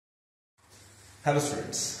Hello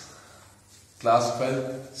students, class 12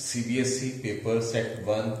 CBSE paper set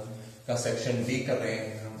 1 का section D कर रहे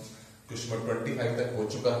हैं हम। क्वेश्चन नंबर 25 तक हो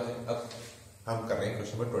चुका है, अब हम कर रहे हैं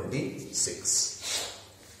क्वेश्चन नंबर 26।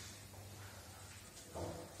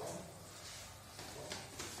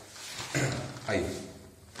 आइए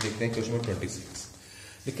देखते हैं क्वेश्चन नंबर 26।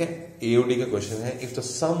 देखिए एओडी का क्वेश्चन है, if the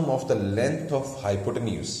some of the length of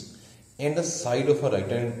hypotenuse and the side of a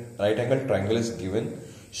right angle triangle is given,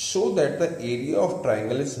 show that the area of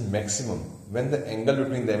triangle is maximum when the angle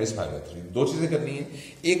between them is 5/3। दो चीजें करनी है,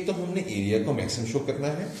 एक तो हमने area को maximum show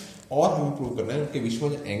करना है और हमें प्रूव करना है उनके बीच में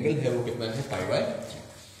जो एंगल है वो कितना है 5/3।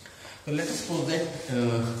 तो let us suppose that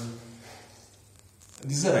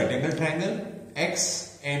this is a right angle triangle x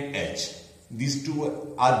and h, these two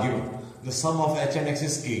are given, the sum of h and x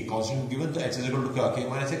is k, constant given, तो h is equal to क्या, k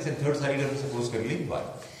minus x, and third side हम suppose कर लिए y।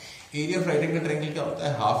 Area of right angle triangle क्या होता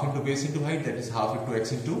है, half into base into height, that is half into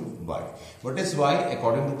x into Y. What is why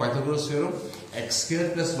according to Pythagoras theorem, x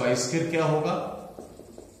square plus Y square क्या होगा,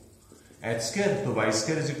 H square, तो Y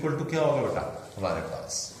square is equal to क्या होगा बेटा हमारे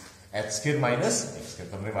पास H square minus x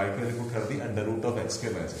square. तो हमने Y की वैल्यू कर the under root of x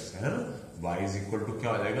square minus x square, है ना। वाई इज इक्वल टू क्या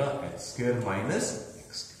हो जाएगा H square minus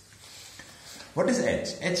x. What is H,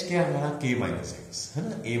 H क्या है हमारा k माइनस एक्स, है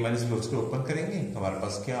ना। a माइनस को उसको ओपन करेंगे, हमारे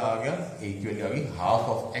पास क्या आ गया, a की वैल्यू आ गई half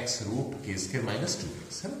of x root k square minus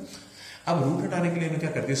 2x, है ना। अब रूट हटाने के लिए हमें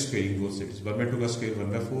क्या करते हैं, स्क्वेयरिंग बोथ साइड्स, 1/2 का square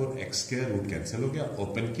 1/4, x square root cancel हो गया,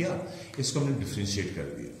 ओपन किया, इसको हमने डिफरेंशिएट कर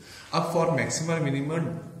दिया। अब for maximum minimum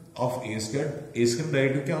of a square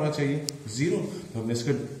directive क्या होना चाहिए 0, तो हमने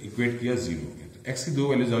इसको इक्वेट किया 0 के, तो x की दो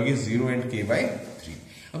वैल्यूज आ गई 0 एंड k/3।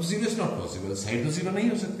 अब 0 इज नॉट पॉसिबल, साइड तो 0 नहीं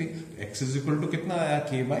हो सकती, तो x इज इक्वल टू कितना आया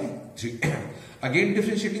k/3। Again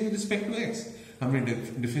differentiating with respect to x, हमने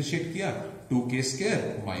डिफरेंशिएट किया 2k स्क्वायर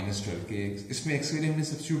माइनस 12kx, इसमें x के लिए हमने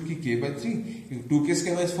सब्स्टिट्यूट की k/3, 2k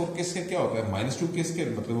square minus 4k square क्या होता है माइनस 2k स्क्वायर,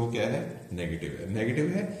 मतलब वो क्या है नेगेटिव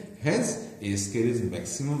है, hence a square is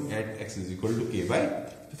maximum eight x is equal to k/3।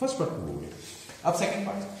 First part हो गया। अब सेकंड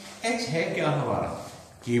पार्ट, h है क्या हमारा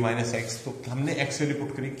k माइनस एक्स, तो हमने x वैल्यू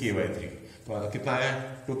पुट करी k/3, तो कितना आया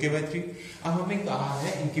 2k/3। अब हमने कहा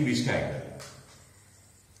है इनके बीच का एंगल,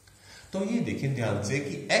 तो ये देखें ध्यान से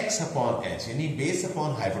कि x अपॉन h यानी बेस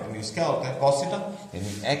अपॉन हाइपोटेन्यूज क्या होता है cos थीटा,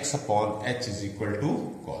 यानी x upon h is equal to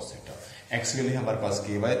cos theta. x के लिए हमारे पास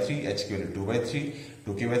k/3, h के लिए 2/3,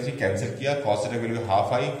 2k/3 कैंसिल किया, cos थीटा के लिए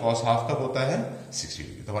हाफ आई, cos हाफ कब होता है 60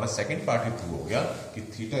 डिग्री। तो हमारा सेकंड पार्ट ही प्रूव हो गया कि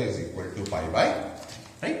theta is equal to π/3,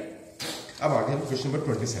 right. अब आगे हम क्वेश्चन नंबर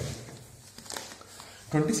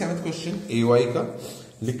 27 क्वेश्चन AOI का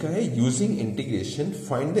लिखा है, using integration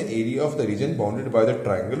find the area of the reason bounded by the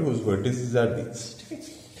triangle whose vertices are these. ठीक है,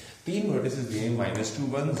 तीन वर्टिसेस दिए -2,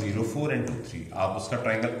 1, 0, 4 एंड 2, 3। आप उसका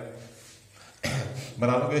ट्राइंगल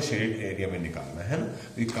बनाने के शेडेड एरिया में निकालना है ना।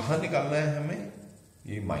 तो ये कहाँ निकालना है हमें,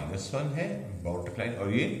 ये -1 है बाउंड्री लाइन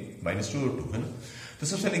और ये -2 और 2 है ना। तो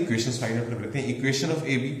सबसे पहले इक्वेशंस फाइंड आउट कर लेते हैं। इक्वेशन ऑफ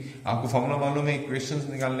AB, आपको फॉर्मूला मालूम है इक्वेशंस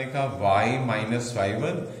निकालने का, y minus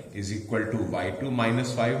y1 is equal to y2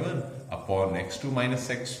 minus y1 upon x2 minus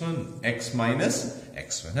x1 x minus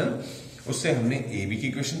x1, है ना। उससे हमने AB की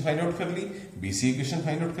इक्वेशन फाइंड आउट कर ली, BC इक्वेशन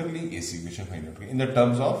फाइंड आउट कर ली, AC इक्वेशन फाइंड आउट कर ली in the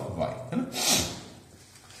terms of y, है ना।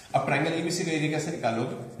 अब ट्राइंगल ABC का एरिया कैसे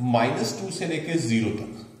निकालोगे, -2 से लेकर 0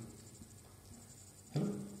 तक,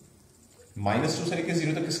 -2 से लेकर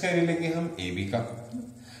 0 तक किसका एरिया लेंगे हम AB का,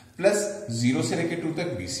 प्लस 0 से लेकर 2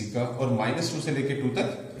 तक BC का, और -2 से लेकर 2 तक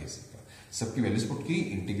AC का। सबकी वैल्यूज पुट की,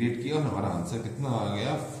 इंटीग्रेट किया, और हमारा आंसर कितना आ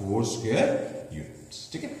गया 4 स्क्वायर यूनिट्स।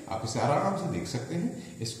 ठीक है, आप इसे आराम से देख सकते हैं,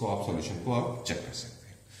 इसको आप सॉल्यूशन को आप चेक कर सकते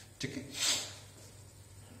हैं। ठीक है,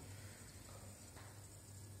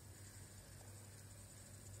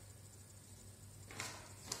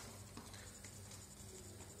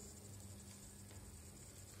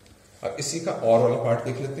 अब इसी का और वाला पार्ट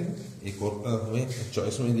देख लेते हैं। एक और हमें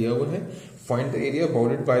चॉइस में दिया हुआ है, find the area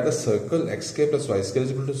bounded by the circle x square plus y square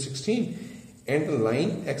is equal to 16 and the line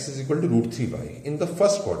x is equal to √3y in the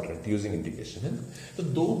first quadrant using integration, है। तो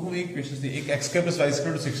दो हमें इक्वेशंस दी, एक x square plus y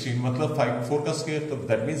square to 16 मतलब 4 का square, तो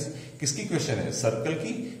that means किसकी equation है, सर्कल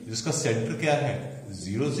की, जिसका सेंटर क्या है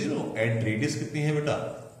 0, 0 एंड रेडियस कितनी है बेटा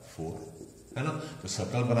 4, है ना। तो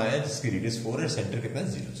सर्कल बनाया जिसकी रेडियस 4 है, सेंटर कितना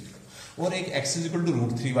है 0, 0। और एक x is equal to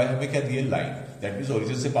 √3y हमें क्या दिया लाइन, दैट मींस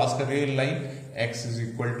ओरिजिन से पास कर रहे हैं line, x is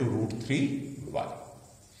equal to √3y।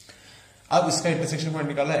 अब इसका इंटरसेक्शन पॉइंट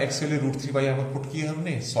निकाला, x के लिए √3y यहां पर पुट किया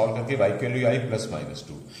हमने, सॉल्व करके y की वैल्यू आई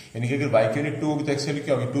 +-2, यानी कि अगर y की वैल्यू 2 होगी तो x की वैल्यू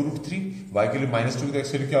क्या होगी 2√3, y की वैल्यू -2 होगी तो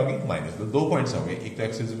x की वैल्यू क्या होगी -2। दो पॉइंट्स हो गए, एक तो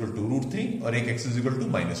x इज इक्वल टू √3 और एक x इज इक्वल टू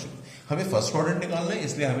 -2। हमें फर्स्ट क्वाड्रेंट निकालना है,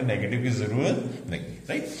 इसलिए हमें नेगेटिव की जरूरत नहीं है,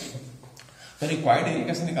 राइट। तो रिक्वायर्ड एरिया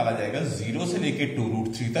कैसे निकाला जाएगा, 0 से लेके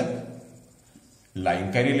 2√3 तक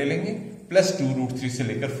लाइन का एरिया ले लेंगे प्लस 2√3 से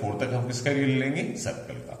लेकर 4 तक हम किसका एरिया ले लेंगे,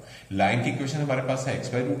 सर्कल का। लाइन की इक्वेशन हमारे पास है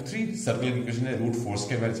x/√3, सर्कल की इक्वेशन है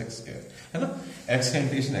 √4² है ना। x का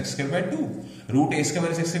इंटीग्रेशन x²/2,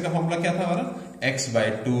 √a² का फॉर्मूला क्या था हमारा,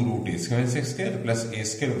 x/2 √a² plus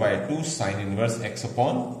a² sine inverse x/a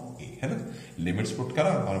है ना। लिमिट्स पुट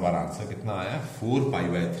करा और हमारा आंसर कितना आया,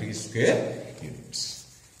 4π/3² यूनिट्स,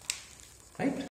 राइट।